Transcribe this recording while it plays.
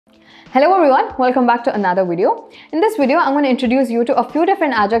Hello everyone, welcome back to another video. In this video, I'm going to introduce you to a few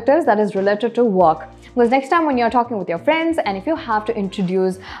different adjectives that is related to work. Because next time when you're talking with your friends and if you have to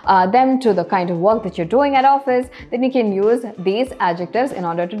introduce them to the kind of work that you're doing at office, then you can use these adjectives in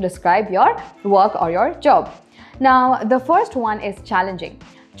order to describe your work or your job. Now, the first one is challenging.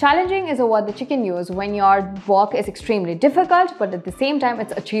 Challenging is a word that you can use when your work is extremely difficult, but at the same time,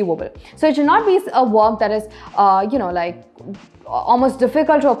 it's achievable. So it should not be a work that is, almost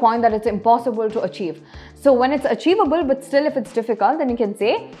difficult to a point that it's impossible to achieve. So when it's achievable, but still if it's difficult, then you can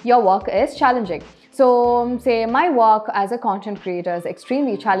say your work is challenging. So say my work as a content creator is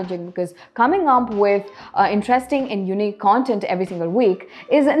extremely challenging because coming up with interesting and unique content every single week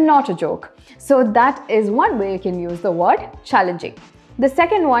is not a joke. So that is one way you can use the word challenging. The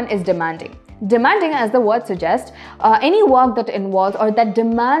second one is demanding. Demanding, as the word suggests, any work that involves or that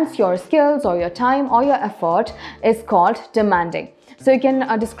demands your skills or your time or your effort is called demanding. So you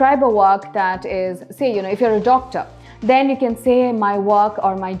can describe a work that is, say, if you're a doctor, then you can say my work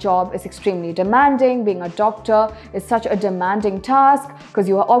or my job is extremely demanding. Being a doctor is such a demanding task because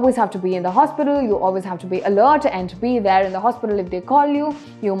you always have to be in the hospital, you always have to be alert and be there in the hospital if they call you.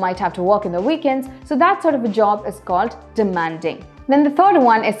 You might have to work in the weekends. So that sort of a job is called demanding. Then the third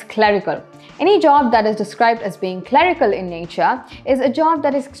one is clerical. Any job that is described as being clerical in nature is a job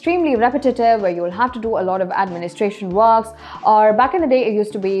that is extremely repetitive, where you will have to do a lot of administration works, or back in the day it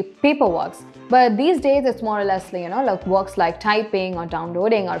used to be paperwork. But these days it's more or less like works like typing or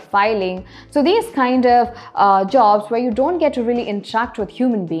downloading or filing. So these kind of jobs where you don't get to really interact with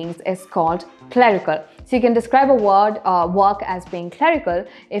human beings is called clerical. So you can describe a work as being clerical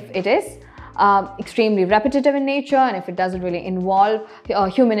if it is extremely repetitive in nature and if it doesn't really involve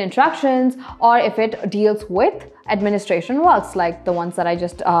human interactions, or if it deals with administration works like the ones that I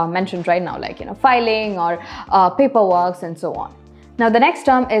just mentioned right now, like filing or paperwork and so on. Now the next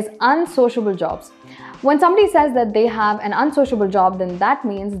term is unsociable jobs. When somebody says that they have an unsociable job, then that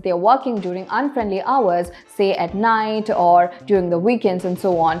means they're working during unfriendly hours, say at night or during the weekends and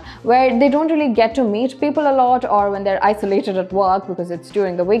so on, where they don't really get to meet people a lot, or when they're isolated at work because it's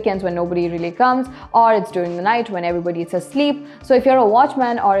during the weekends when nobody really comes, or it's during the night when everybody is asleep. So if you're a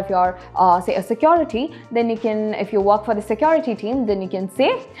watchman or if you're say a security, then you can, if you work for the security team, then you can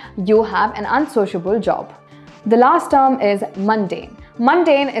say you have an unsociable job. The last term is mundane.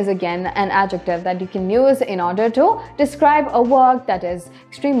 Mundane is again an adjective that you can use in order to describe a work that is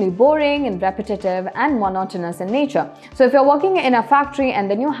extremely boring and repetitive and monotonous in nature. So if you're working in a factory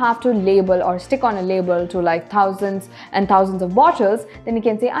and then you have to label or stick on a label to like thousands and thousands of bottles, then you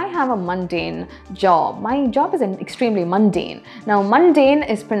can say I have a mundane job. My job is extremely mundane. Now mundane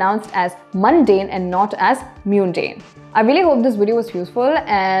is pronounced as mundane and not as mundane. I really hope this video was useful,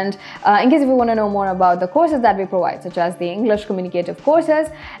 and in case if you want to know more about the courses that we provide, such as the English communicative courses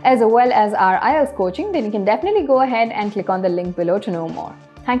as well as our IELTS coaching, then you can definitely go ahead and click on the link below to know more.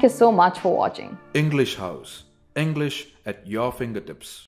 Thank you so much for watching. English House. English at your fingertips.